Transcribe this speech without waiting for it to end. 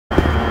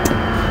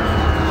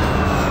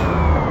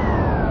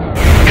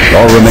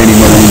All remaining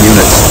Marine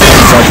units.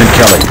 Sergeant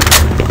Kelly.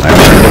 I am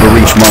unable to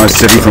reach Mars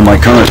City from my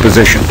current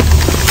position.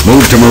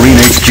 Move to Marine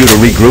HQ to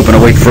regroup and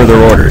await further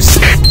orders.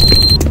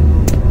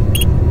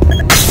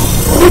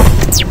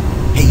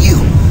 Hey you!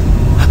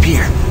 Up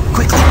here,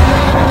 quickly!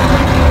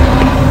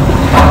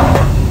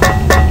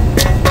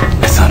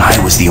 I thought I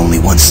was the only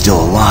one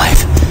still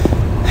alive.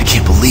 I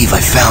can't believe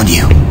I found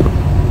you.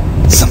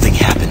 Something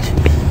happened.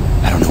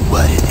 I don't know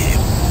what it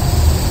is.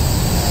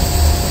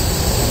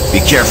 Be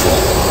careful.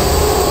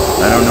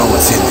 I don't know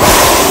what's in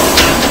there.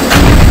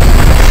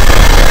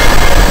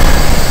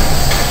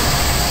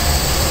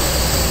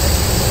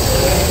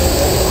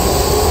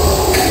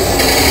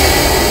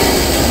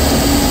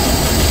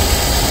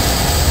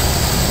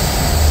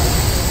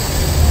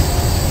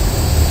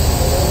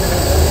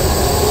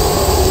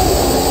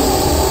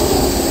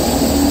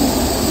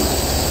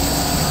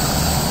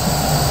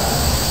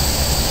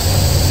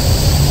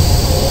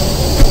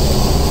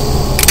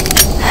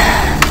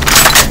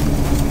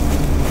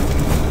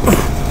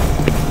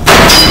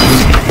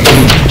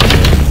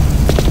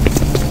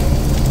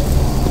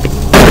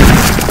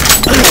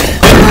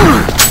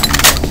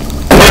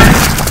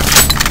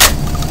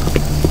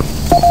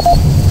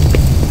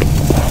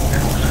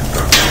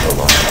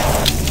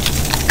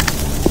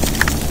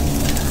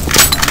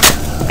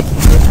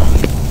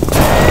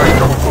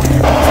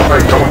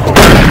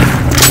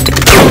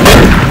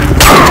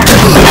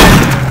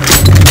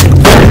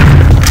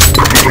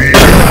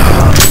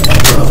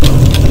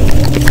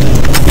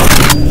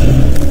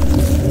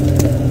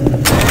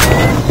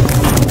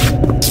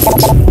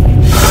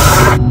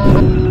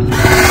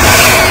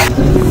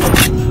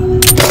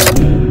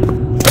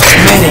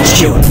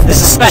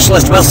 This is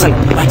Specialist Wilson.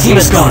 My team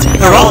is gone.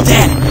 They're all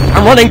dead.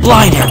 I'm running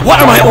blind here. What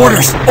are my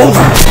orders?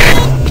 Over.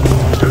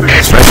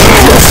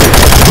 Specialist Wilson.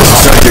 This is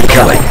Sergeant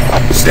Kelly.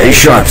 Stay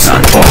sharp,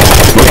 son. Look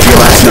for your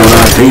last known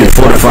RP and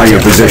fortify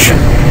your position.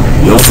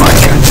 We'll find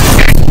you.